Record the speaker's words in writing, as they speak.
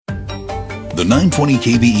The 920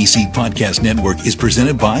 KVEC Podcast Network is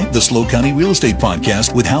presented by the SLO County Real Estate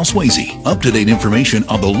Podcast with Hal Swayze. Up-to-date information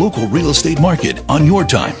on the local real estate market on your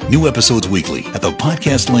time. New episodes weekly at the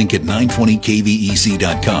podcast link at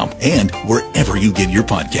 920kvec.com and wherever you get your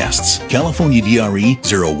podcasts. California DRE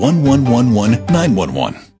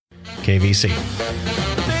 01111 KVC.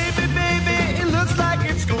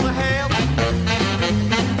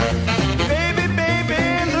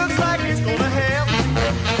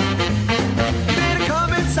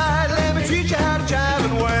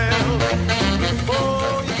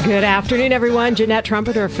 Good afternoon, everyone. Jeanette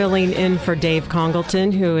Trompeter filling in for Dave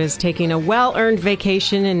Congleton, who is taking a well-earned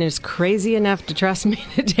vacation and is crazy enough to trust me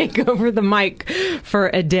to take over the mic for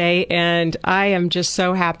a day. And I am just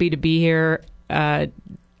so happy to be here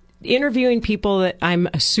interviewing people that I'm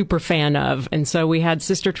a super fan of. And so we had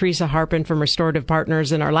Sister Teresa Harpin from Restorative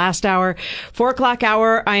Partners in our last hour. 4 o'clock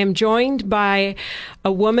hour, I am joined by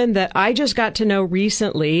a woman that I just got to know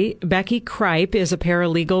recently. Becky Kripe is a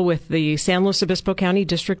paralegal with the San Luis Obispo County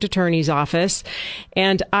District Attorney's Office.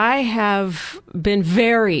 And I have been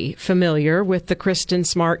very familiar with the Kristin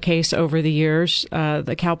Smart case over the years,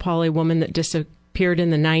 the Cal Poly woman that disappeared in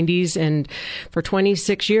the 90s, and for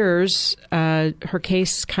 26 years, her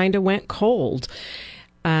case kind of went cold.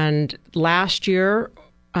 And last year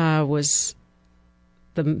was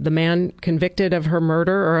the man convicted of her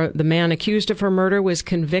murder, or the man accused of her murder was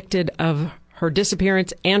convicted of her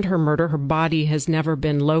disappearance and her murder. Her body has never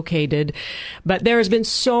been located. But there has been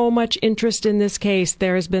so much interest in this case.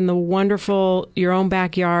 There has been the wonderful Your Own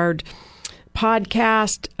Backyard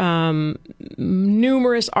podcast,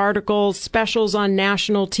 numerous articles, specials on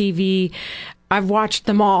national TV. I've watched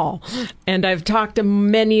them all, and I've talked to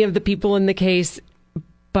many of the people in the case,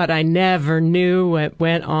 but I never knew what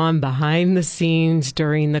went on behind the scenes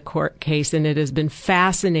during the court case. And it has been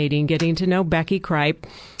fascinating getting to know Becky Kripe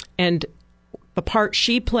and the part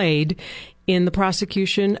she played in the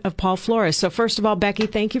prosecution of Paul Flores. So first of all, Becky,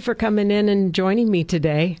 thank you for coming in and joining me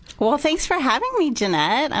today. Well, thanks for having me,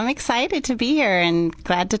 Jeanette. I'm excited to be here and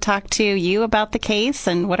glad to talk to you about the case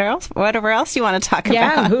and whatever else you want to talk about.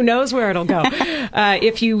 Yeah, who knows where it'll go.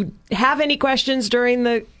 If you have any questions during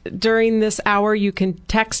this hour, you can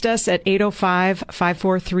text us at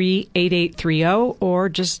 805-543-8830 or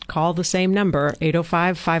just call the same number,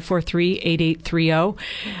 805-543-8830.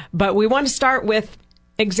 But we want to start with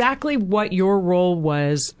exactly what your role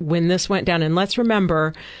was when this went down. And let's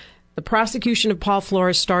remember, the prosecution of Paul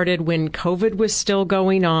Flores started when COVID was still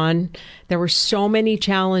going on. There were so many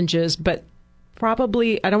challenges, but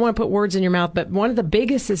probably, I don't want to put words in your mouth, but one of the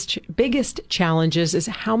biggest challenges is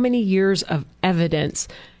how many years of evidence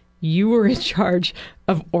you were in charge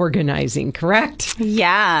of organizing, correct?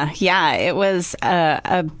 Yeah. It was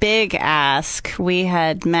a big ask. We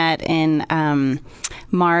had met in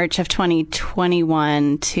March of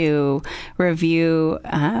 2021 to review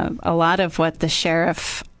a lot of what the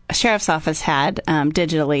sheriff's office had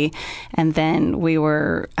digitally, and then we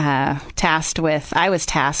were I was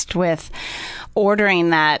tasked with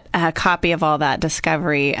ordering that copy of all that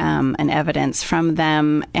discovery and evidence from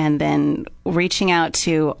them, and then reaching out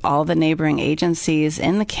to all the neighboring agencies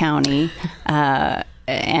in the county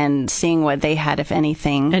and seeing what they had, if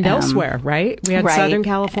anything. And elsewhere, right? We had Southern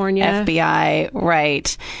California. FBI,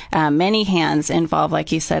 right. Many hands involved,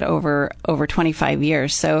 like you said, over 25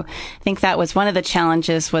 years. So I think that was one of the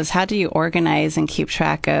challenges, was how do you organize and keep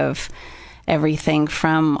track of everything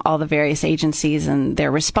from all the various agencies and their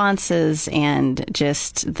responses and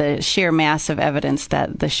just the sheer mass of evidence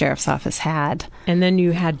that the sheriff's office had. And then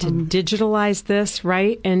you had to digitalize this,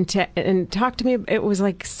 right? And talk to me, it was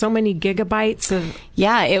like so many gigabytes of...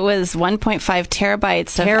 Yeah, it was 1.5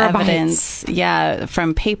 terabytes of evidence. Yeah,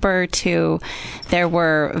 from paper to, there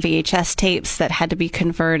were VHS tapes that had to be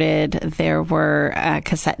converted. There were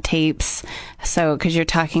cassette tapes. So, because you're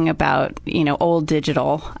talking about, old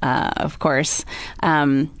digital, of course.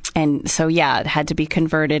 And so, yeah, it had to be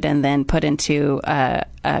converted and then put into a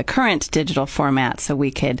current digital format so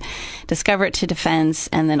we could discover it to defense.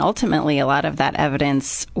 And then ultimately, a lot of that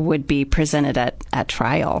evidence would be presented at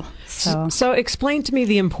trial. So explain to me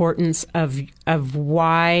the importance of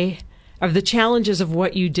the challenges of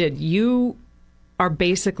what you did. You are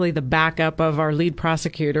basically the backup of our lead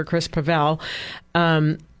prosecutor, Chris Pavel.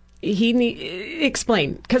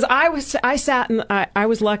 Explain, because I was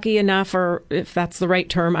lucky enough, or if that's the right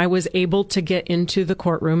term, I was able to get into the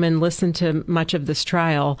courtroom and listen to much of this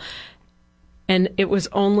trial. And it was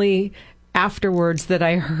only afterwards that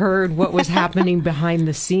I heard what was happening behind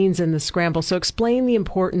the scenes in the scramble. So explain the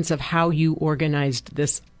importance of how you organized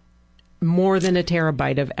this more than a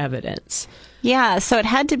terabyte of evidence. Yeah, so it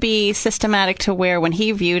had to be systematic to where when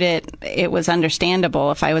he viewed it, it was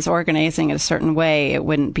understandable. If I was organizing it a certain way, it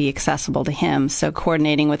wouldn't be accessible to him. So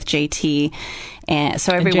coordinating with JT, and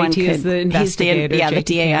so everyone and JT is the investigator. The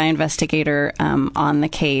DAI investigator on the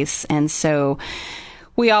case. And so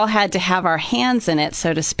we all had to have our hands in it,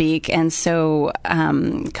 so to speak. And so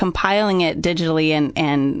compiling it digitally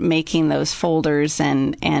and making those folders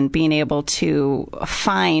and being able to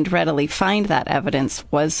readily find that evidence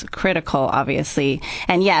was critical, obviously.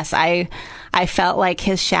 And yes, I felt like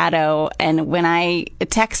his shadow. And when I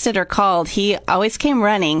texted or called, he always came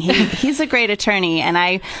running. He's a great attorney. And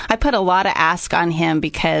I put a lot of ask on him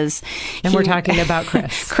because... And we're talking about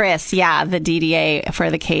Chris. Chris, yeah, the DDA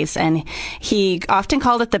for the case. And he often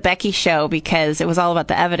called it the Becky Show because it was all about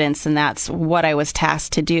the evidence. And that's what I was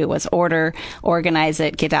tasked to do, was organize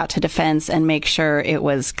it, get out to defense, and make sure it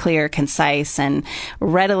was clear, concise, and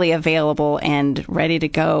readily available and ready to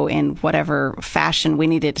go in whatever fashion we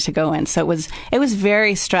needed it to go in. So it was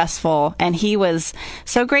very stressful, and he was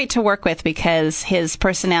so great to work with because his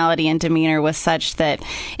personality and demeanor was such that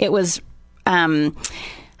it was,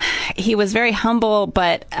 he was very humble,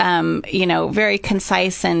 but, very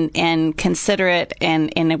concise and considerate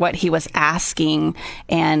in what he was asking,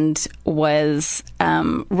 and was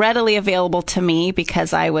readily available to me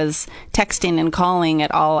because I was texting and calling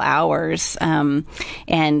at all hours.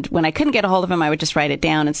 And when I couldn't get a hold of him, I would just write it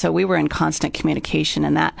down. And so we were in constant communication,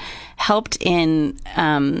 and that helped in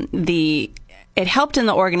it helped in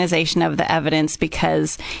the organization of the evidence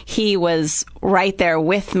because he was right there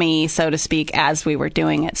with me, so to speak, as we were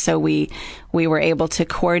doing it. So we were able to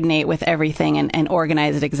coordinate with everything and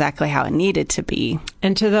organize it exactly how it needed to be.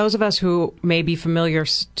 And to those of us who may be familiar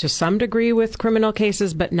to some degree with criminal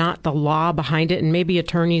cases, but not the law behind it, and maybe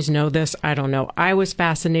attorneys know this, I don't know. I was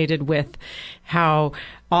fascinated with how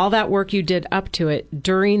all that work you did up to it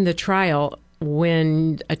during the trial.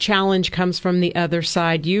 When a challenge comes from the other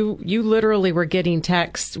side, you literally were getting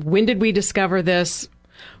texts. When did we discover this?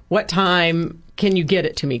 What time? Can you get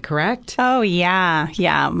it to me, correct? Oh, yeah.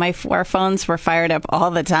 Yeah. Our phones were fired up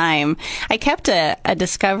all the time. I kept a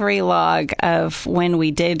discovery log of when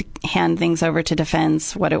we did hand things over to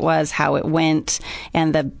defense, what it was, how it went,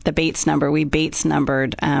 and the Bates number. We Bates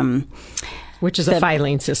numbered which is a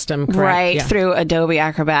filing system, correct? Right, yeah. Through Adobe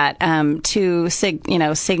Acrobat to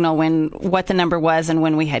signal what the number was and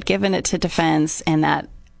when we had given it to defense, and that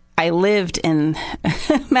I lived in,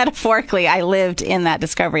 metaphorically, I lived in that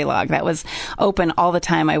discovery log. That was open all the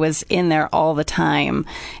time. I was in there all the time.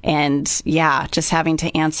 And yeah, just having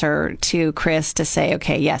to answer to Chris to say,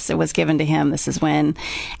 okay, yes, it was given to him. This is when.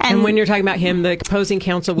 And when you're talking about him, the opposing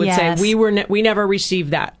counsel would say, we never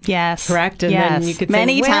received that. Yes. Correct? And yes. then you could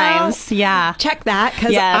many say, times. Yeah. Check that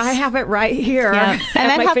because I have it right here yeah.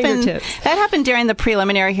 at my fingertips. That happened during the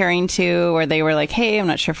preliminary hearing too, where they were like, hey, I'm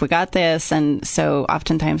not sure if we got this. And so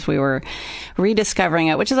oftentimes we were rediscovering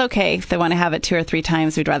it, which is okay. If they want to have it 2 or 3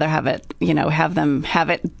 times, we'd rather have it, have them have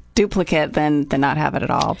it duplicate than not have it at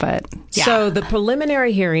all. But yeah. So the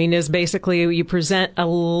preliminary hearing is basically you present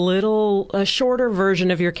a shorter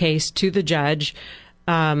version of your case to the judge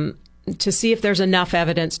to see if there's enough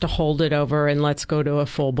evidence to hold it over and let's go to a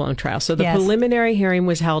full-blown trial. So the preliminary hearing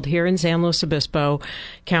was held here in San Luis Obispo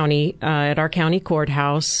County at our county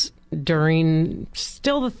courthouse during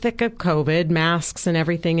still the thick of COVID, masks and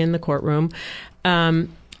everything in the courtroom. And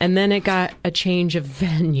then it got a change of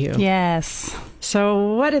venue. Yes.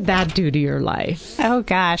 So what did that do to your life? Oh,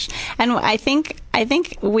 gosh. And I think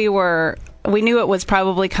we knew it was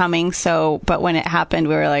probably coming. But when it happened,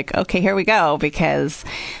 we were like, okay, here we go, because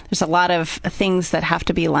there's a lot of things that have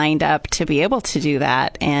to be lined up to be able to do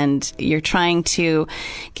that. And you're trying to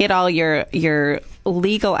get all your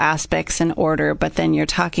legal aspects in order, but then you're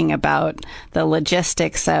talking about the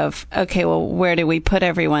logistics of, okay, well, where do we put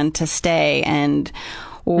everyone to stay? And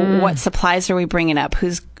what supplies are we bringing up?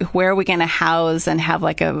 Where are we going to house and have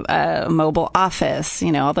like a mobile office?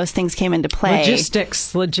 All those things came into play.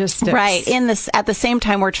 Logistics. Right. At the same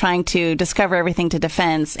time, we're trying to discover everything to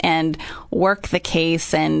defense and work the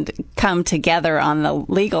case and come together on the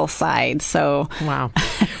legal side. So. Wow.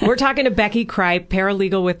 We're talking to Becky Kripe,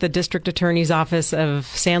 paralegal with the District Attorney's Office of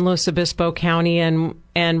San Luis Obispo County,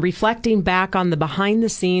 and reflecting back on the behind the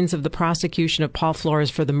scenes of the prosecution of Paul Flores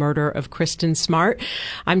for the murder of Kristin Smart.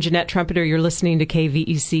 I'm Jeanette Trompeter. You're listening to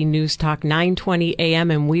KVEC News Talk 920 AM,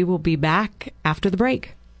 and we will be back after the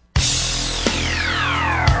break.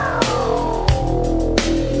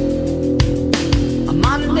 A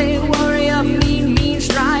Monday warrior, mean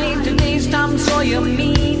strike. Today's Tom Sawyer,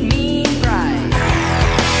 mean pride.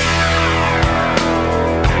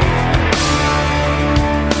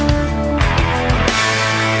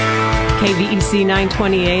 KVEC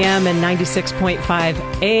 920 AM and 96.5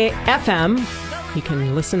 FM. You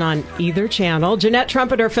can listen on either channel. Jeanette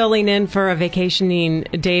Trompeter filling in for a vacationing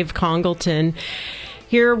Dave Congleton.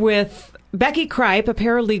 Here with Becky Kripe, a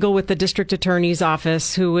paralegal with the District Attorney's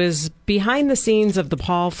Office, who is behind the scenes of the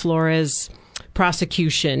Paul Flores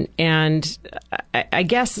prosecution. And I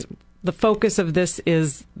guess the focus of this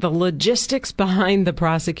is the logistics behind the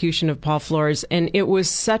prosecution of Paul Flores. And it was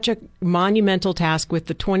such a monumental task with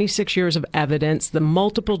the 26 years of evidence, the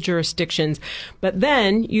multiple jurisdictions. But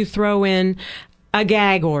then you throw in a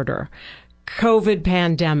gag order, COVID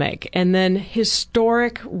pandemic, and then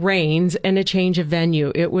historic rains and a change of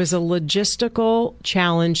venue. It was a logistical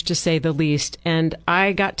challenge, to say the least. And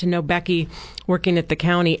I got to know Becky working at the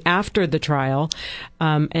county after the trial,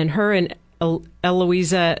 and her and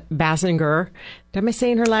Eloisa Basinger. Am I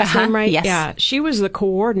saying her last name right? Yes. Yeah. She was the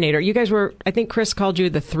coordinator. You guys were, I think Chris called you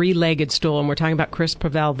the three-legged stool, and we're talking about Chris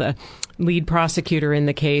Pavel, the lead prosecutor in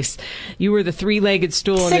the case. You were the three-legged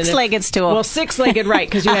stool. Six-legged stool. Well, six-legged, right,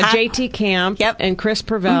 because you had JT Camp and Chris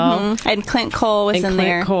Pavel. And Clint Cole was in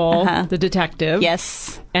there. Clint Cole, the detective.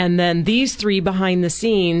 Yes. And then these three behind the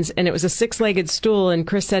scenes, and it was a six-legged stool, and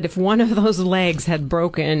Chris said if one of those legs had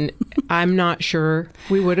broken, I'm not sure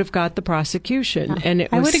we would have got the prosecution. And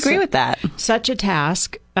it was I would agree with that. Such a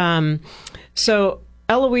task. So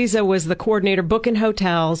Eloisa was the coordinator, booking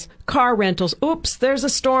hotels, car rentals. Oops, there's a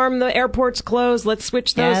storm. The airport's closed. Let's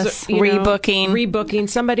switch those. Yes, rebooking.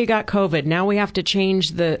 Somebody got COVID. Now we have to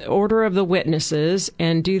change the order of the witnesses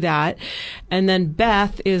and do that. And then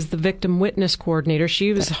Beth is the victim witness coordinator.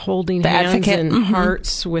 She was holding hands advocate. and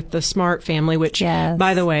hearts with the Smart family, which,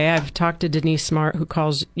 by the way, I've talked to Denise Smart, who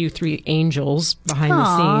calls you three angels behind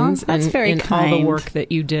the scenes. That's very and kind. all the work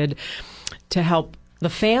that you did to help the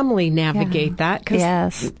family navigate that,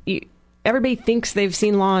 because everybody thinks they've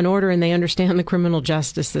seen Law and Order and they understand the criminal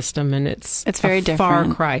justice system, and it's very a different.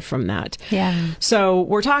 far cry from that. Yeah. So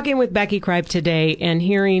we're talking with Becky Kripe today and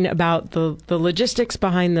hearing about the logistics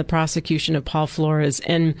behind the prosecution of Paul Flores.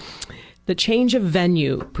 And the change of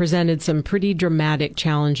venue presented some pretty dramatic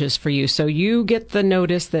challenges for you. So you get the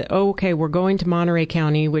notice that, okay, we're going to Monterey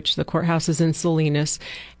County, which the courthouse is in Salinas,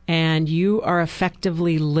 and you are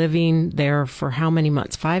effectively living there for how many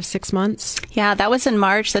months? 5-6 months? Yeah, that was in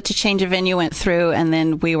March that the change of venue went through, and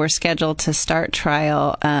then we were scheduled to start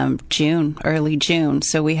trial early June.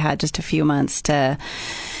 So we had just a few months to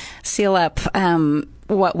seal up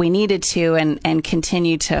what we needed to and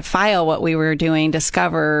continue to file what we were doing,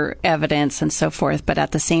 discover evidence and so forth, but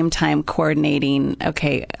at the same time coordinating,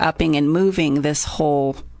 upping and moving this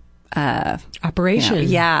whole operation.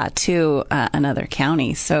 To another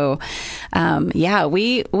county. So,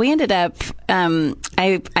 we ended up,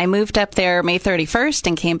 I moved up there May 31st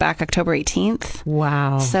and came back October 18th.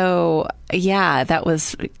 Wow. So, that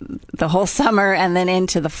was the whole summer and then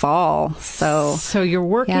into the fall. So you're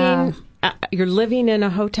working, you're living in a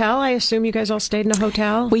hotel. I assume you guys all stayed in a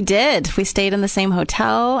hotel? We did. We stayed in the same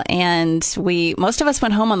hotel, and most of us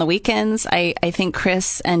went home on the weekends. I think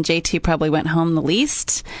Chris and JT probably went home the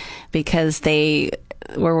least because they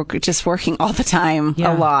were just working all the time.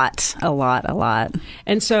 A lot.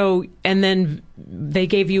 And then they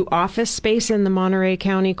gave you office space in the Monterey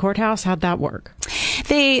County Courthouse. How'd that work?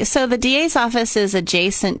 So the DA's office is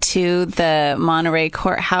adjacent to the Monterey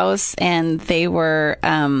Courthouse, and they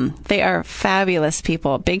are fabulous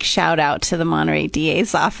people. Big shout out to the Monterey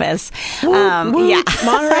DA's office.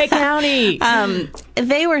 Monterey County.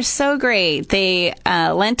 They were so great. They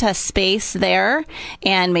lent us space there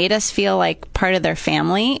and made us feel like part of their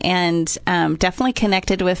family, and definitely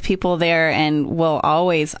connected with people there, and will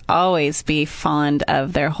always be fond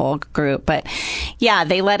of their whole group. But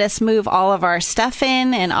they let us move all of our stuff in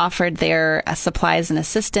and offered their supplies and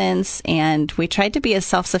assistance, and we tried to be as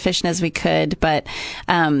self-sufficient as we could, but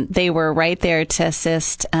they were right there to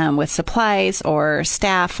assist with supplies or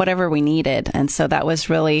staff, whatever we needed. And so that was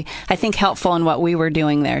really, I think, helpful in what we were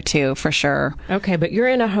doing there too, for sure. Okay, but you're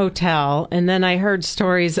in a hotel, and then I heard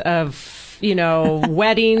stories of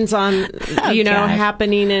weddings on,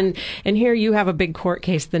 happening. And here you have a big court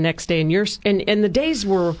case the next day, and the days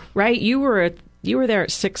were, right? You were there at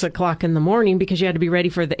 6:00 in the morning because you had to be ready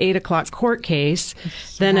for the 8:00 court case.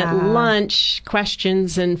 Then at lunch,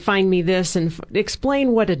 questions and find me this, and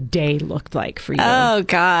explain what a day looked like for you. Oh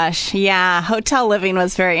gosh. Yeah. Hotel living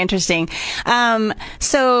was very interesting.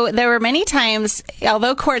 So there were many times,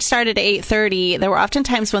 although court started at 8:30, there were often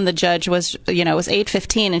times when the judge was, it was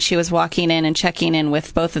 8:15 and she was walking in and checking in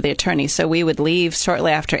with both of the attorneys. So we would leave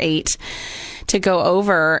shortly after 8 to go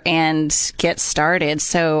over and get started.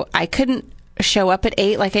 So I couldn't show up at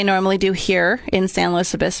 8 like I normally do here in San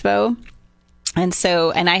Luis Obispo.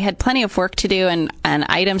 And I had plenty of work to do and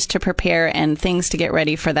items to prepare and things to get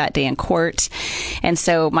ready for that day in court. And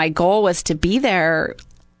so my goal was to be there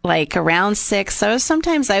like around 6. So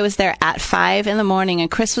sometimes I was there at 5 in the morning and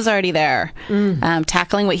Chris was already there,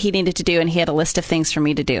 tackling what he needed to do. And he had a list of things for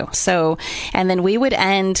me to do. So, and then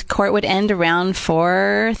court would end around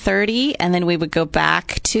 4:30. And then we would go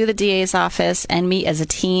back to the DA's office and meet as a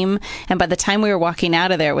team. And by the time we were walking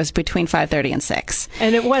out of there, it was between 5:30 and 6.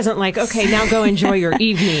 And it wasn't like, okay, now go enjoy your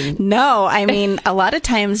evening. No, I mean, a lot of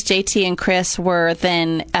times JT and Chris were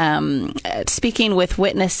then speaking with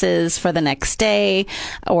witnesses for the next day,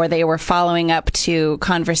 or they were following up to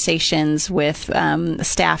conversations with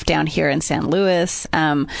staff down here in San Luis.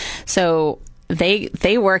 So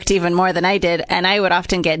they worked even more than I did, and I would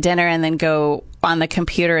often get dinner and then go on the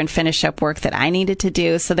computer and finish up work that I needed to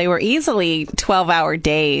do. So they were easily 12-hour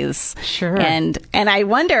days. Sure. And I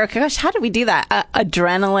wonder, gosh, how did we do that?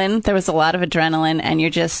 Adrenaline. There was a lot of adrenaline, and you're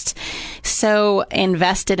just so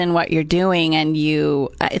invested in what you're doing, and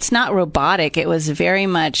it's not robotic. It was very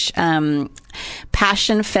much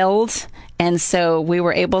passion filled. And so we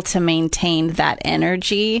were able to maintain that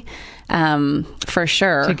energy. For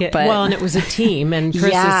sure. And it was a team, and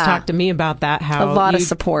Chris has talked to me about that. How a lot of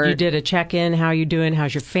support. You did a check-in. How you doing?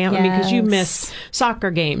 How's your family? Yes. Because you missed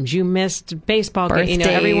soccer games, you missed baseball games.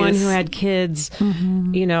 Everyone who had kids,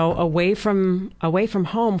 away from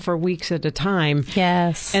home for weeks at a time.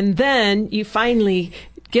 Yes. And then you finally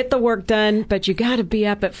get the work done, but you got to be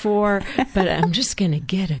up at 4. But I'm just going to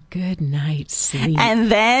get a good night's sleep. And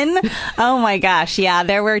then, oh my gosh, yeah,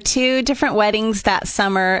 there were 2 different weddings that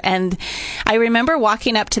summer. And I remember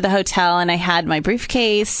walking up to the hotel, and I had my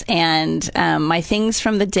briefcase and my things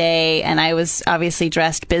from the day. And I was obviously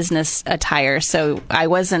dressed business attire. So I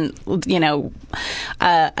wasn't,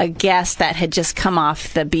 a guest that had just come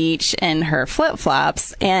off the beach in her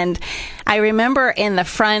flip-flops. And I remember in the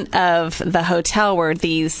front of the hotel were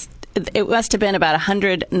it must have been about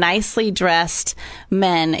 100 nicely dressed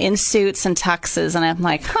men in suits and tuxes. And I'm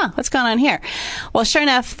like, what's going on here? Well, sure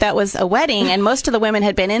enough, that was a wedding, and most of the women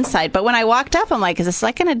had been inside. But when I walked up, I'm like, is this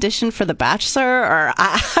like an audition for The Bachelor? Or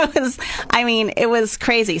it was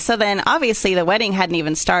crazy. So then obviously the wedding hadn't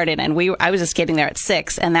even started, and I was just getting there at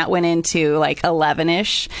 6, and that went into like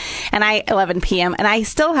 11-ish, 11 p.m. And I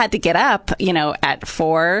still had to get up, at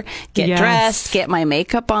 4, get dressed, get my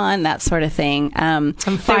makeup on, that sort of thing.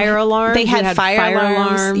 Fire alarms? They had fire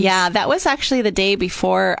alarms. Yeah, that was actually the day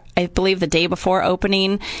before, I believe the day before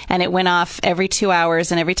opening, and it went off every 2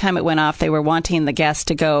 hours, and every time it went off, they were wanting the guests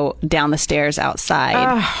to go down the stairs outside.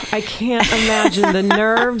 I can't imagine the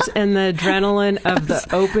nerves and the adrenaline of the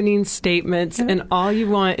opening statements, and all you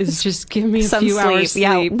want is just give me a few hours sleep.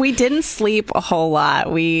 Yeah, we didn't sleep a whole lot.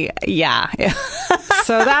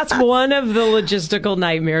 So that's one of the logistical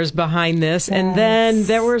nightmares behind this. Yes. And then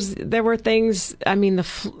there were things,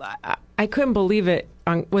 I couldn't believe it.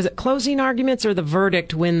 Was it closing arguments or the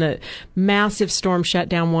verdict when the massive storm shut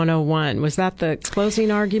down 101? Was that the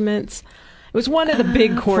closing arguments? It was one of the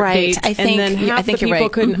big court dates, and then half the people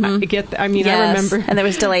couldn't get. I remember, and there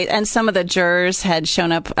was delays, and some of the jurors had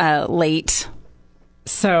shown up late.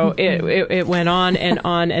 So it went on,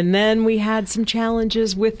 and then we had some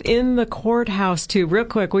challenges within the courthouse too. Real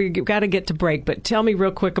quick, we got to get to break, but tell me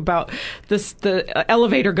real quick about the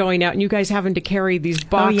elevator going out and you guys having to carry these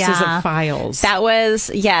boxes of files. That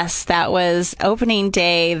was opening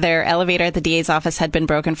day. Their elevator at the DA's office had been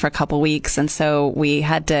broken for a couple weeks, and so we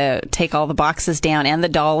had to take all the boxes down and the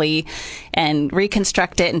dolly and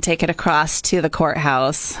reconstruct it and take it across to the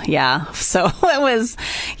courthouse. Yeah, so it was,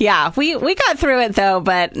 we got through it though.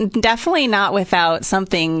 But definitely not without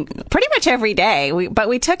something pretty much every day. But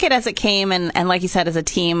we took it as it came, and like you said, as a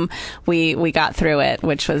team, we got through it,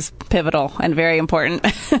 which was pivotal and very important.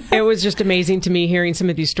 It was just amazing to me hearing some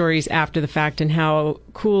of these stories after the fact and how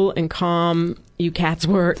cool and calm you cats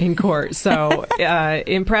were in court. So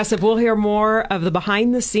impressive. We'll hear more of the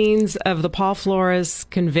behind the scenes of the Paul Flores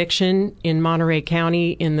conviction in Monterey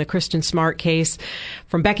County in the Kristin Smart case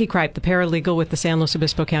from Becky Kripe, the paralegal with the San Luis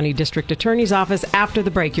Obispo County District Attorney's Office. After the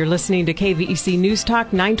break, you're listening to KVEC News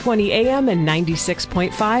Talk 920 AM and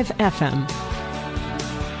 96.5 FM.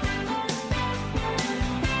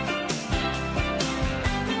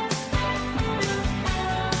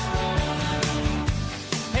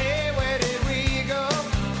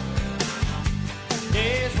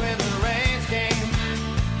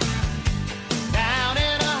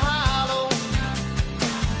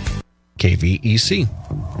 KVEC.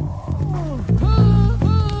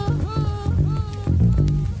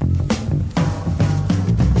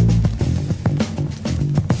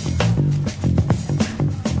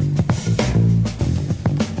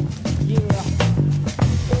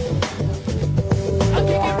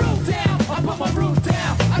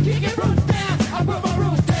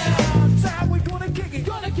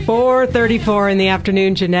 4:34 in the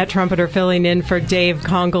afternoon. Jeanette Trompeter filling in for Dave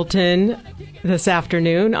Congleton this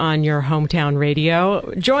afternoon on your hometown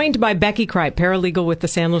radio. Joined by Becky Kripe, paralegal with the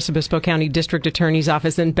San Luis Obispo County District Attorney's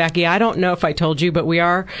Office. And Becky, I don't know if I told you, but we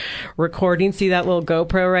are recording. See that little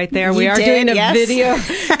GoPro right there? We are doing a video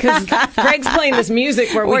because Greg's playing this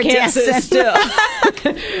music where we can't sit still.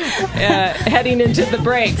 Heading into the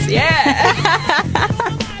breaks. Yeah.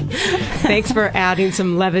 Thanks for adding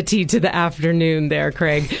some levity to the afternoon there,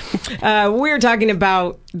 Craig. We're talking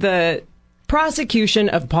about the prosecution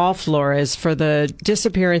of Paul Flores for the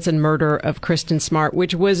disappearance and murder of Kristin Smart,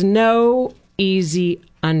 which was no easy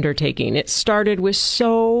undertaking. It started with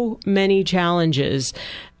so many challenges.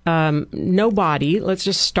 No body. Let's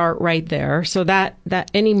just start right there. So that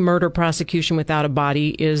any murder prosecution without a body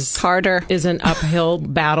is harder, is an uphill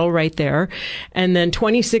battle right there. And then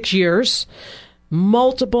 26 years.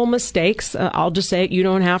 Multiple mistakes. I'll just say it. You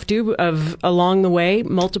don't have to. Along the way,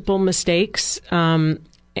 multiple mistakes. And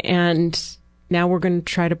now we're going to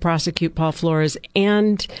try to prosecute Paul Flores.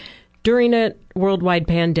 And during a worldwide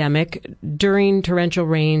pandemic, during torrential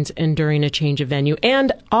rains, and during a change of venue,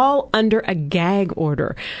 and all under a gag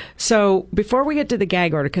order. So before we get to the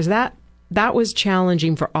gag order, because that was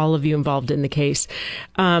challenging for all of you involved in the case.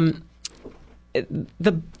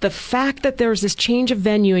 The fact that there was this change of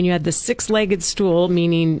venue and you had the six-legged stool,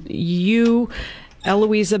 meaning you,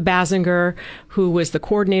 Eloisa Basinger, who was the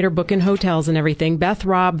coordinator booking hotels and everything, Beth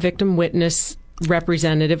Robb, victim witness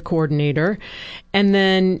representative coordinator, and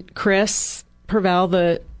then Chris Pervell,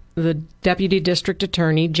 the deputy district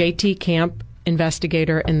attorney, JT Camp,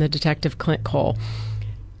 investigator, and the detective Clint Cole.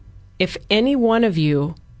 If any one of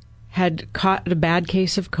you had caught a bad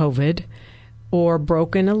case of COVID or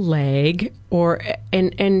broken a leg,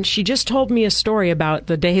 and she just told me a story about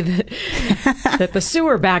the day that the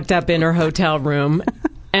sewer backed up in her hotel room,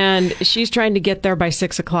 and she's trying to get there by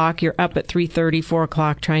 6 o'clock. You're up at 3:30, 4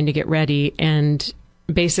 o'clock trying to get ready, and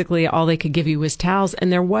basically all they could give you was towels,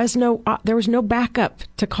 and there was no backup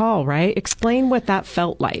to call, right? Explain what that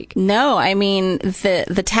felt like. No, I mean,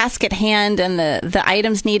 the task at hand and the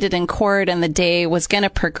items needed in court and the day was going to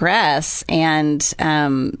progress, and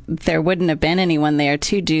there wouldn't have been anyone there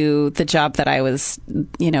to do the job that I was,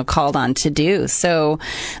 called on to do. So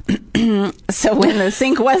when the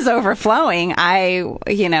sink was overflowing,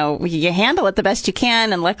 you handle it the best you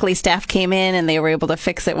can, and luckily staff came in and they were able to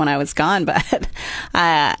fix it when I was gone, but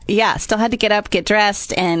still had to get up, get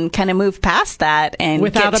dressed, and kind of move past that and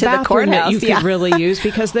without get to the courthouse that you could really use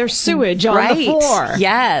because there's sewage on the floor.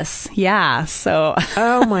 Yes. Yeah. So.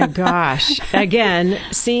 Oh my gosh. Again,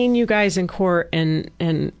 seeing you guys in court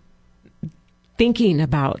and thinking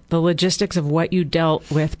about the logistics of what you dealt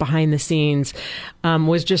with behind the scenes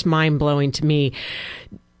was just mind blowing to me.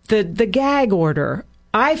 The gag order.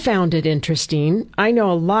 I found it interesting. I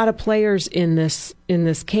know a lot of players in this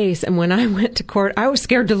case, and when I went to court, I was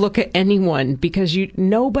scared to look at anyone because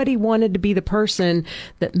nobody wanted to be the person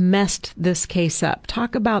that messed this case up.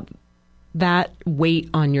 Talk about that weight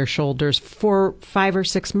on your shoulders for 5 or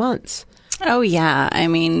 6 months. Oh, yeah. I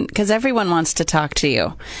mean, because everyone wants to talk to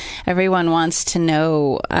you. Everyone wants to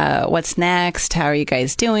know what's next. How are you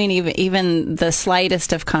guys doing? Even the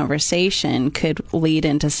slightest of conversation could lead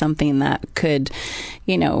into something that could,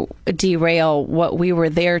 derail what we were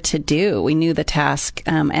there to do. We knew the task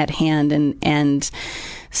at hand. And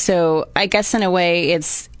so I guess in a way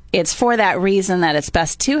it's for that reason that it's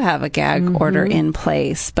best to have a gag order in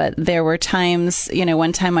place. But there were times,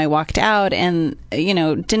 one time I walked out and,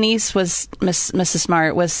 Denise Mrs.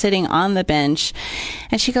 Smart was sitting on the bench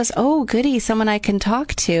and she goes, "Oh, goody, someone I can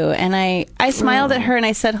talk to." And I smiled at her and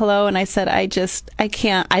I said hello and I said, I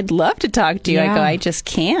can't, I'd love to talk to you. Yeah. I go, I just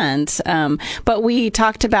can't. But we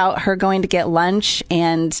talked about her going to get lunch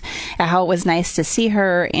and how it was nice to see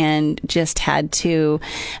her and just had to,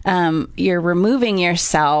 you're removing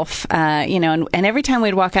yourself, and every time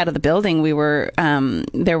we'd walk out of the building, we were,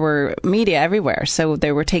 there were media everywhere. So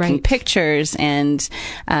they were taking pictures and,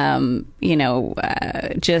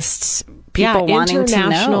 just people wanting to know.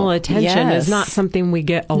 International attention is not something we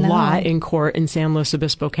get a lot in court in San Luis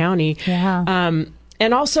Obispo County. Yeah.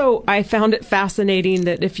 And also, I found it fascinating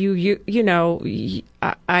that if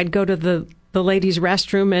I'd go to the ladies'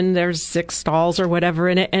 restroom and there's 6 stalls or whatever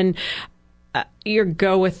in it, and you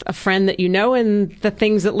go with a friend that and the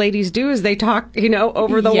things that ladies do is they talk,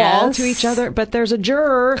 over the wall to each other. But there's a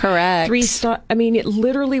juror. Correct. It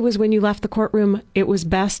literally was when you left the courtroom, it was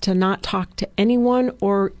best to not talk to anyone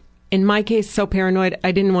or in my case, so paranoid,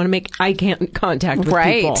 I didn't want to make eye contact with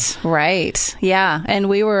people. Right. Yeah. And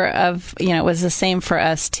we were it was the same for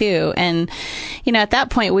us too. And, at that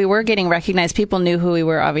point we were getting recognized. People knew who we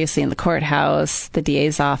were, obviously, in the courthouse, the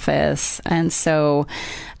DA's office. And so,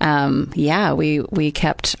 we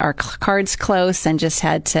kept our cards close and just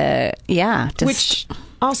had to, which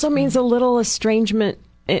also means a little estrangement.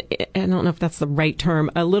 I don't know if that's the right term.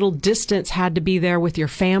 A little distance had to be there with your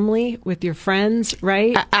family, with your friends,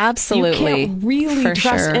 right? Absolutely. You can't really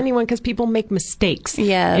trust anyone because people make mistakes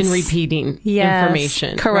in repeating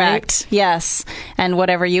information. Correct. Right? Yes. And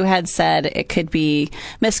whatever you had said, it could be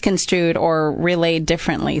misconstrued or relayed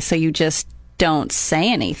differently. So you just don't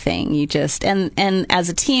say anything. You just, and as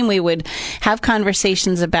a team, we would have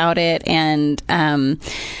conversations about it and,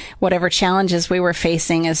 whatever challenges we were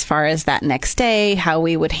facing as far as that next day, how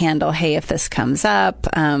we would handle, hey, if this comes up,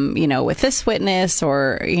 with this witness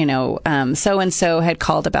or, so-and-so had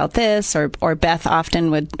called about this, or Beth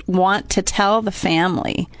often would want to tell the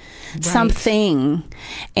family something.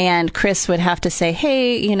 And Chris would have to say,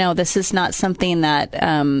 hey, this is not something that,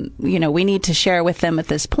 we need to share with them at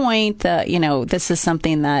this point. This is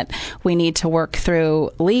something that we need to work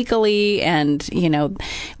through legally. And,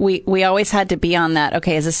 we always had to be on that.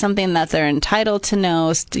 Okay, is this something that they're entitled to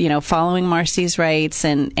know, following Marcy's rights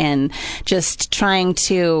and just trying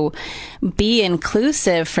to be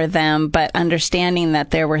inclusive for them, but understanding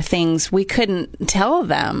that there were things we couldn't tell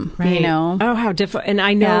them, Oh, how difficult. And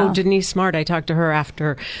I know Denise Smart, I talked to her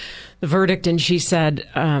after the verdict, and she said,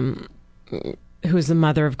 who's the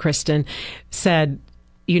mother of Kristin, said,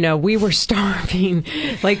 we were starving.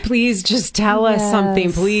 Like, please just tell us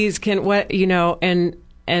something. Please,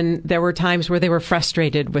 and there were times where they were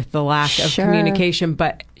frustrated with the lack of communication,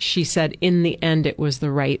 but she said in the end it was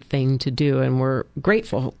the right thing to do, and we're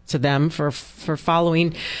grateful to them for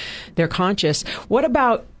following their conscience. What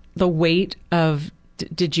about the weight of,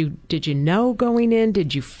 did you know going in?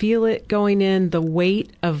 Did you feel it going in? The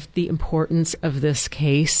weight of the importance of this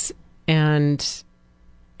case and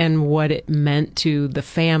what it meant to the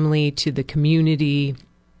family, to the community?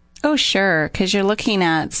 Oh, sure. Because you're looking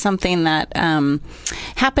at something that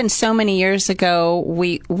happened so many years ago.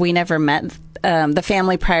 We never met the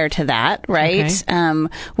family prior to that, right? Okay.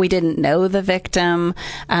 We didn't know the victim.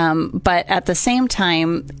 But at the same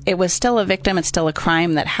time, it was still a victim. It's still a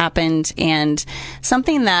crime that happened, and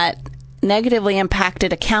something that negatively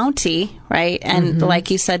impacted a county, right? And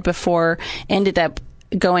like you said before, ended up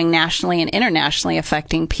going nationally and internationally,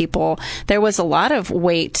 affecting people. There was a lot of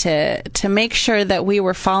weight to make sure that we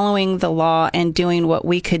were following the law and doing what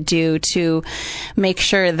we could do to make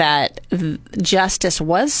sure that justice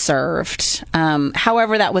was served.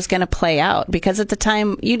 However that was going to play out, because at the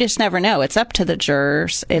time you just never know. It's up to the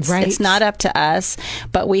jurors. It's not up to us,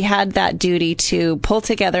 but we had that duty to pull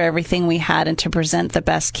together everything we had and to present the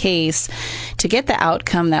best case to get the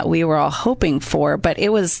outcome that we were all hoping for. But it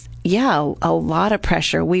was a lot of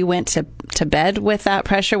pressure. We went to bed with that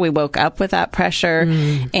pressure. We woke up with that pressure.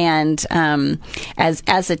 And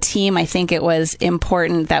as a team, I think it was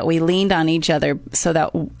important that we leaned on each other so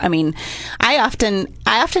that, I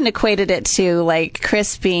often equated it to like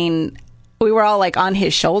Chris being, we were all like on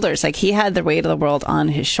his shoulders. Like he had the weight of the world on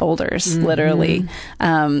his shoulders, literally.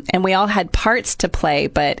 And we all had parts to play,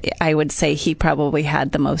 but I would say he probably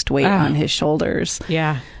had the most weight on his shoulders.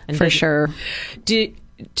 Yeah. For sure.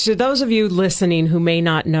 To those of you listening who may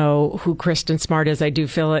not know who Kristin Smart is, I do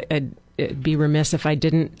feel it'd be remiss if I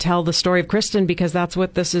didn't tell the story of Kristin, because that's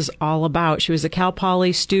what this is all about. She was a Cal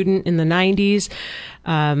Poly student in the 90s,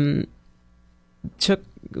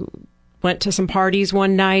 went to some parties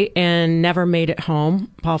one night and never made it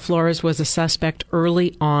home. Paul Flores was a suspect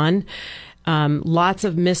early on. Lots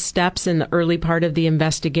of missteps in the early part of the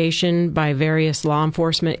investigation by various law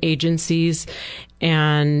enforcement agencies,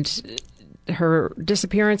 and her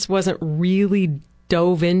disappearance wasn't really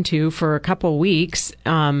dove into for a couple weeks.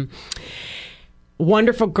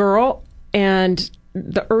 Wonderful girl. And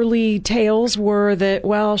the early tales were that,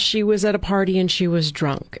 well, she was at a party and she was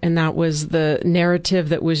drunk. And that was the narrative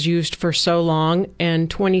that was used for so long. And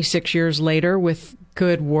 26 years later, with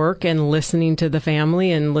good work and listening to the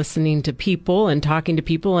family and listening to people and talking to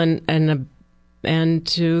people and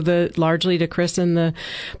to largely to Chris in the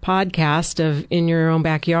podcast of In Your Own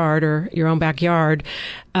Backyard or Your Own Backyard,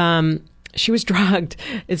 she was drugged.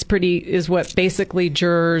 Is what basically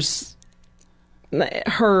jurors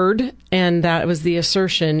heard, and that was the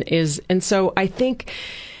assertion is. And so I think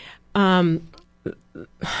the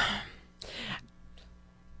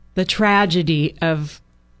tragedy of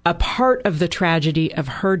a part of the tragedy of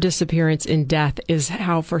her disappearance and death is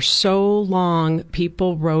how for so long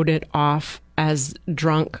people wrote it off as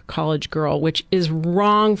drunk college girl, which is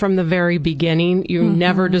wrong from the very beginning. You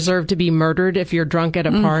never deserve to be murdered if you're drunk at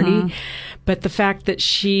a party. But the fact that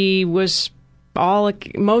she was,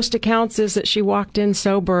 most accounts is that she walked in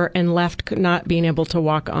sober and left not being able to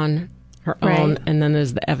walk on her own. And then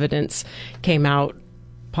as the evidence came out,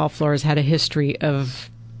 Paul Flores had a history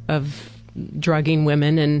of drugging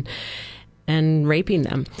women and raping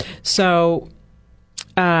them. So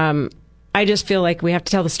I just feel like we have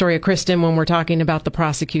to tell the story of Kristin when we're talking about the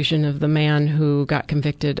prosecution of the man who got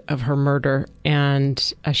convicted of her murder.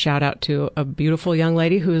 And a shout out to a beautiful young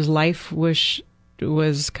lady whose life was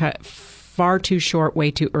cut far too short, way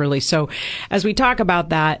too early. So as we talk about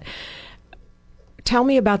that, tell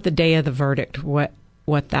me about the day of the verdict, what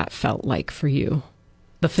that felt like for you.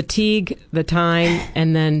 The fatigue, the time,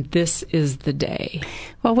 and then this is the day.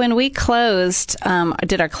 Well, when we closed,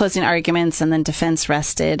 did our closing arguments, and then defense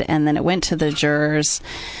rested, and then it went to the jurors,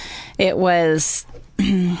 it was,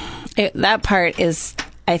 that part is,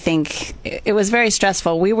 I think, it was very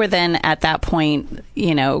stressful. We were then at that point,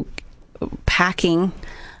 packing,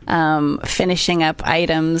 finishing up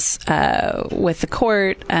items with the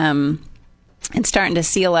court, and starting to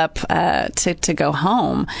seal up to go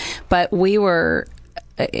home. But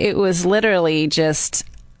it was literally just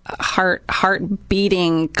heart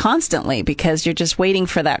beating constantly, because you're just waiting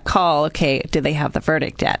for that call. Okay, do they have the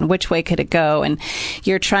verdict yet? And which way could it go? And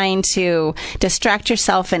you're trying to distract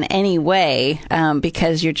yourself in any way,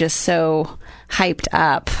 because you're just so hyped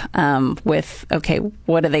up with, okay,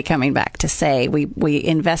 what are they coming back to say? We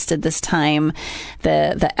invested this time,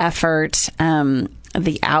 the effort,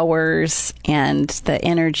 the hours and the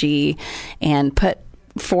energy, and put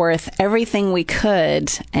forth everything we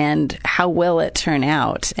could, and how will it turn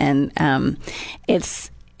out? And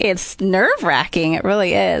it's nerve-wracking. It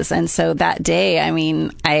really is. And so that day,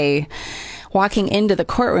 walking into the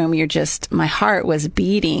courtroom, my heart was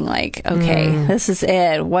beating like, okay, this is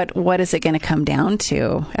it. What is it going to come down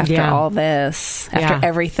to after all this, after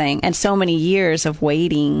everything, and so many years of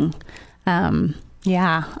waiting?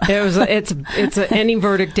 It's any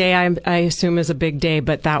verdict day, I assume, is a big day,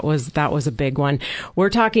 but that was a big one.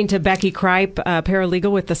 We're talking to Becky Kripe,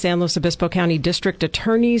 paralegal with the San Luis Obispo County District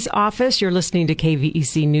Attorney's Office. You're listening to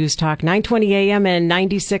KVEC News Talk 920 AM and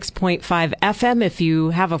 96.5 FM. If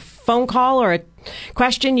you have a phone call or a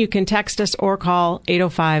question, you can text us or call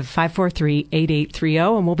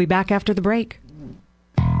 805-543-8830, and we'll be back after the break.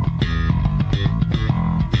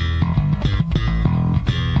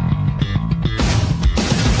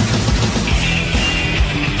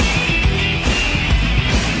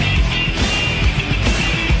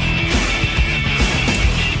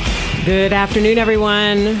 Good afternoon,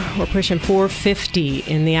 everyone. We're pushing 4:50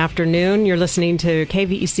 in the afternoon. You're listening to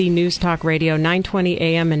KVEC News Talk Radio, 920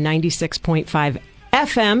 AM and 96.5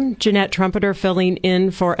 FM. Jeanette Trompeter filling in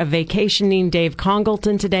for a vacationing Dave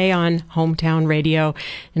Congleton today on Hometown Radio.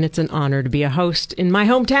 And it's an honor to be a host in my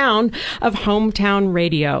hometown of Hometown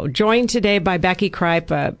Radio. Joined today by Becky Kripe,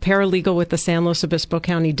 a paralegal with the San Luis Obispo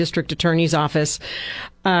County District Attorney's Office.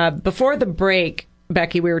 Before the break,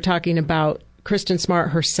 Becky, we were talking about Kristin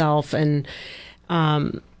Smart herself and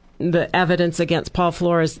the evidence against Paul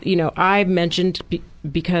Flores. I mentioned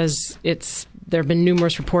because there have been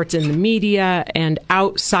numerous reports in the media and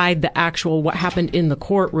outside the actual what happened in the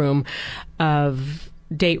courtroom of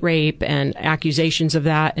date rape and accusations of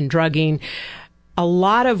that and drugging. A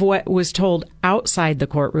lot of what was told outside the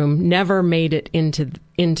courtroom never made it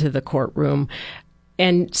into the courtroom,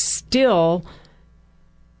 and still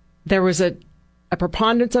there was a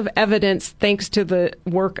preponderance of evidence, thanks to the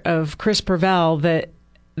work of Chris Purvell,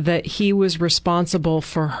 that he was responsible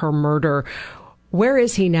for her murder. Where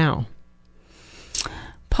is he now?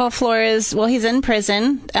 Paul Flores, well, he's in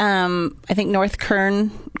prison. I think North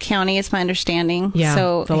Kern County is my understanding. Yeah,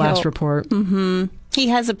 so the last report. Mm-hmm. He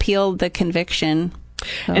has appealed the conviction.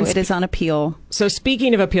 So it is on appeal. So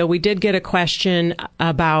speaking of appeal, we did get a question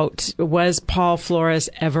about, was Paul Flores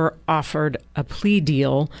ever offered a plea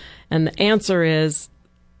deal? And the answer is,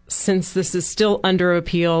 since this is still under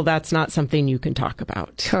appeal, that's not something you can talk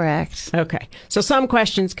about. Correct. Okay. So some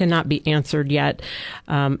questions cannot be answered yet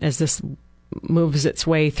as this moves its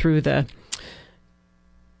way through the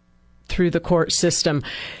court system.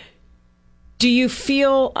 Do you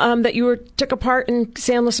feel that you took a part in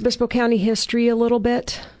San Luis Obispo County history a little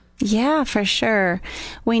bit? Yeah, for sure.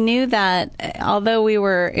 We knew that although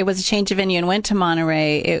it was a change of venue and went to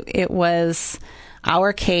Monterey, it was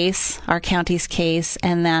our case, our county's case,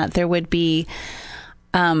 and that there would be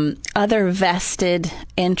other vested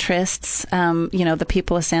interests, the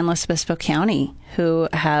people of San Luis Obispo County who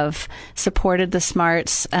have supported the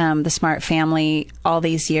Smarts, the Smart family all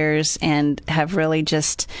these years, and have really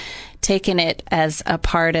just taken it as a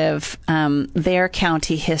part of their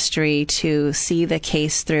county history to see the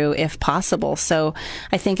case through if possible. So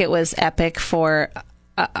I think it was epic for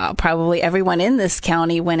probably everyone in this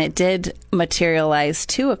county when it did materialize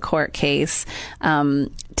to a court case,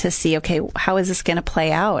 to see, okay, how is this going to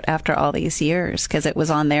play out after all these years? Because it was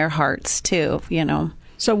on their hearts too,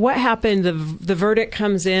 So what happened? The verdict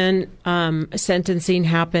comes in, sentencing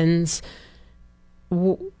happens.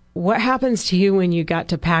 What happens to you when you got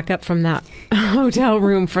to pack up from that hotel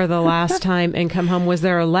room for the last time and come home? Was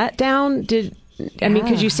there a letdown?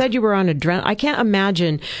 Because you said you were on adrenaline. I can't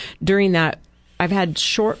imagine during that. I've had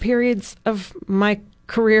short periods of my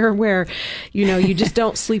career where, you just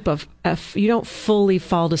don't sleep. You don't fully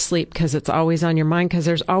fall to sleep because it's always on your mind, because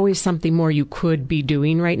there's always something more you could be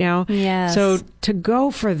doing right now. Yes. So to go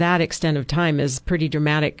for that extent of time is pretty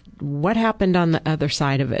dramatic. What happened on the other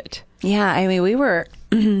side of it? Yeah, we were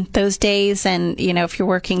those days, and if you're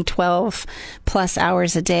working 12 plus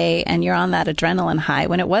hours a day and you're on that adrenaline high,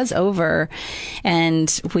 when it was over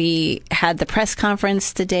and we had the press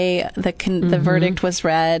conference the day the verdict was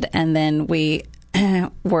read, and then we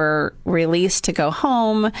were released to go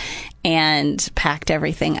home and packed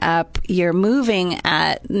everything up. You're moving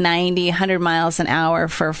at 90, 100 miles an hour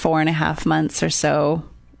for 4.5 months or so,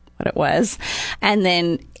 what it was. And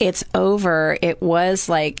then it's over. It was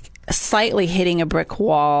like slightly hitting a brick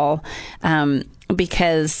wall,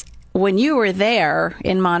 because when you were there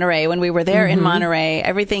in Monterey, when we were there in Monterey,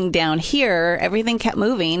 everything down here, everything kept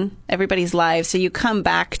moving, everybody's lives. So you come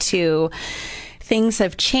back to things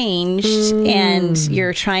have changed and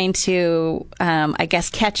you're trying to, I guess,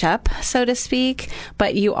 catch up, so to speak,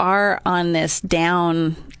 but you are on this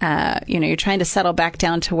down, you're trying to settle back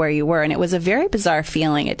down to where you were. And it was a very bizarre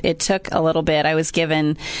feeling. It took a little bit. I was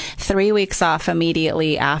given 3 weeks off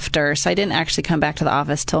immediately after. So I didn't actually come back to the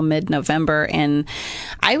office till mid-November. And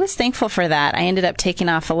I was thankful for that. I ended up taking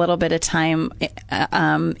off a little bit of time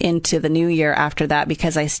into the new year after that,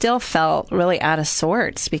 because I still felt really out of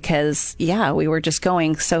sorts because, we were just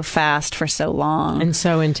going so fast for so long. And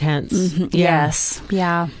so intense. Yes.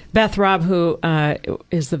 Yeah. Beth Robb, who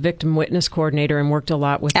is the victim witness coordinator and worked a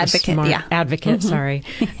lot with advocate,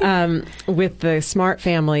 with the Smart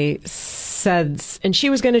family, says, and she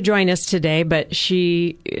was going to join us today, but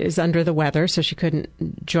she is under the weather, so she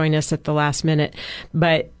couldn't join us at the last minute.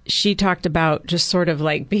 But she talked about just sort of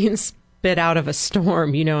like being spit out of a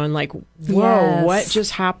storm, and like, whoa, what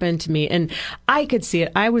just happened to me? And I could see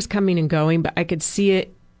it. I was coming and going, but I could see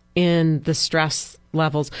it in the stress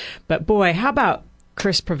levels. But boy, how about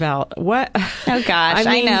Chris Prevel? What? Oh gosh,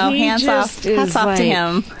 I know. Hats off to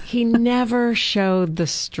him. He never showed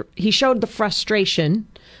he showed the frustration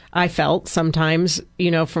I felt sometimes,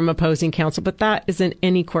 from opposing counsel, but that isn't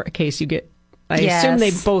any court case you get. I assume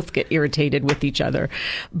they both get irritated with each other,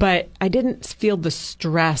 but I didn't feel the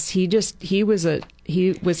stress. He was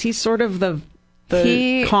sort of the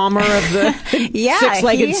calmer of the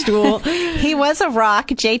six-legged stool. He was a rock.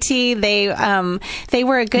 JT, they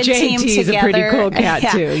were a good team together. JT's a pretty cool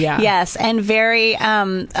cat too. Yeah. Yes, and very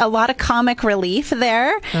a lot of comic relief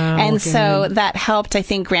there, so that helped, I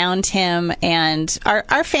think, ground him. And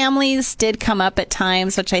our families did come up at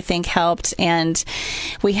times, which I think helped. And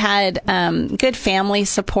we had good family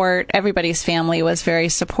support. Everybody's family was very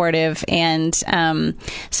supportive, and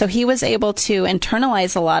so he was able to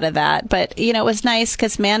internalize a lot of that. But it was nice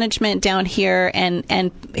because management down here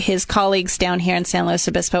and his colleagues down here in San Luis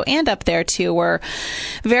Obispo and up there too were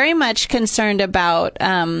very much concerned about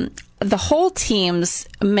the whole team's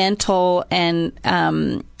mental and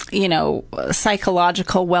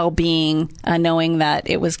psychological well-being, knowing that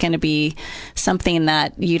it was going to be something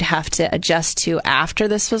that you'd have to adjust to after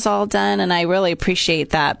this was all done. And I really appreciate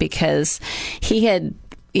that, because he had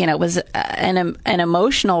it was an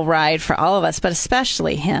emotional ride for all of us, but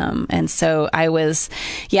especially him. And so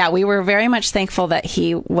we were very much thankful that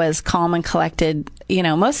he was calm and collected,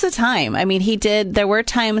 most of the time. I mean, there were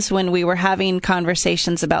times when we were having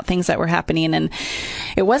conversations about things that were happening, and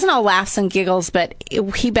it wasn't all laughs and giggles, but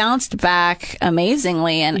he bounced back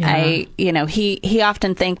amazingly. And he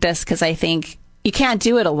often thanked us, because I think you can't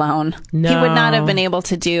do it alone. No. He would not have been able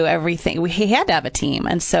to do everything. He had to have a team.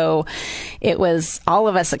 And so it was all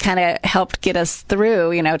of us that kind of helped get us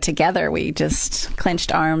through, together. We just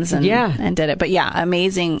clenched arms and did it. But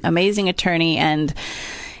amazing attorney. And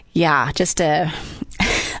just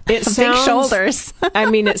big shoulders. I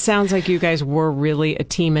mean, it sounds like you guys were really a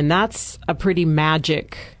team, and that's a pretty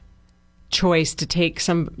magic choice to take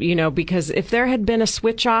some, because if there had been a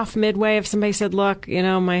switch off midway, if somebody said, look,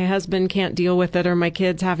 my husband can't deal with it or my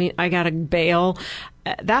kids I got to bail,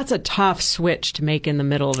 that's a tough switch to make in the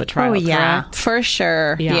middle of a trial. Oh, yeah, correct? for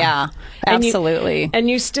sure. Yeah, absolutely. And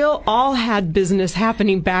you still all had business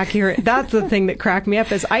happening back here. That's the thing that cracked me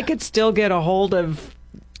up is I could still get a hold of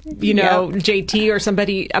JT or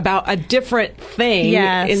somebody about a different thing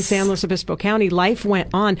in San Luis Obispo County. Life went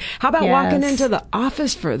on. How about walking into the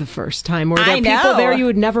office for the first time? Were there people there you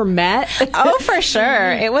had never met? Oh, for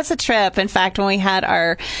sure. It was a trip. In fact, when we had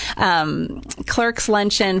our clerk's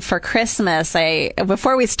luncheon for Christmas,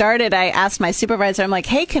 before we started, I asked my supervisor, I'm like,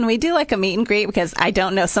 hey, can we do like a meet and greet? Because I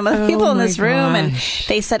don't know some of the people in this room. And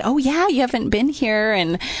they said, oh, yeah, you haven't been here.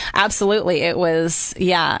 And absolutely, it was,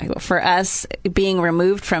 for us, being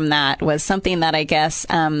removed from that was something that I guess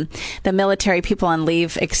the military people on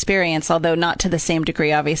leave experience, although not to the same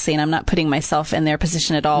degree, obviously, and I'm not putting myself in their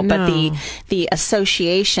position at all, but the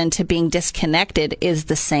association to being disconnected is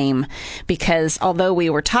the same, because although we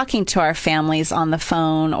were talking to our families on the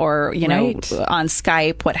phone or, on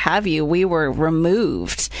Skype, what have you, we were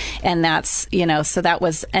removed. And that's, so that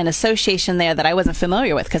was an association there that I wasn't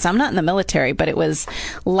familiar with because I'm not in the military, but it was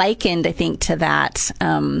likened, I think, to that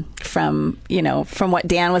from what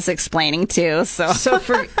Dan was explaining too. So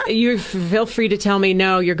for you, feel free to tell me,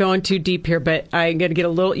 no, you're going too deep here, but I'm going to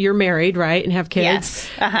get you're married, right? And have kids.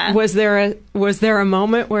 Yes. Was there a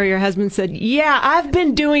moment where your husband said, yeah, I've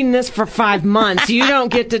been doing this for 5 months. You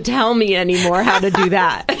don't get to tell me anymore how to do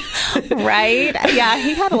that. Right? Yeah,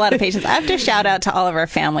 he had a lot of patience. I have to shout out to all of our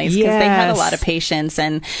families because they had a lot of patience.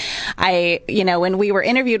 And when we were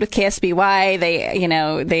interviewed with KSBY,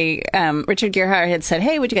 they Richard Gearhart had said,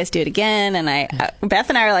 hey, would you guys do it again? And Beth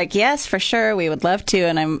and I are like, yes, for sure. We would love to.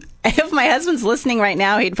 And if my husband's listening right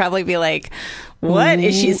now, he'd probably be like, what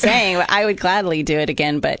is she saying? I would gladly do it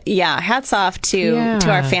again. But hats off to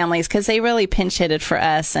our families because they really pinch hit it for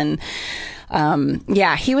us. And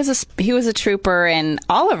he was a trooper, and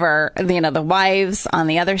all of our, the wives on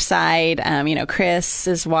the other side,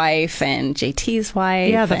 Chris's wife and JT's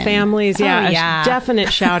wife. Yeah, the families. A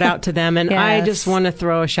definite shout out to them. And I just want to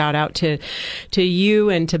throw a shout out to you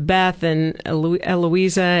and to Beth and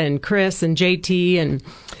Eloisa and Chris and JT and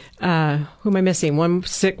who am I missing? One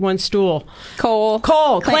stool. Cole,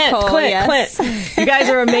 Clint. Yes. You guys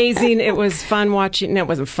are amazing. It was fun watching. No, it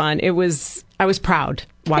wasn't fun. I was proud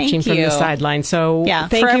watching from the sideline. So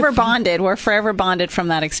forever bonded. We're forever bonded from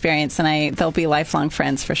that experience, and they'll be lifelong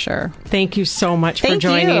friends for sure. Thank you so much for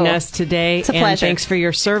joining us today. It's a pleasure. Thanks for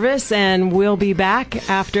your service. And we'll be back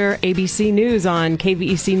after ABC News on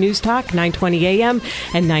KVEC News Talk, 920 AM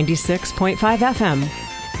and 96.5 FM.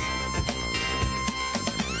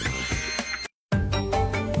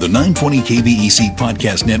 The 920 KVEC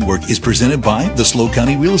Podcast Network is presented by the SLO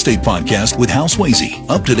County Real Estate Podcast with House Swayze.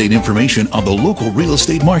 Up-to-date information on the local real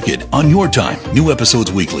estate market on your time. New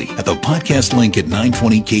episodes weekly at the podcast link at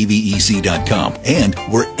 920kvec.com and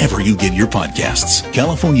wherever you get your podcasts.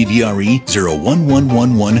 California DRE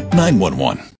 01111 911.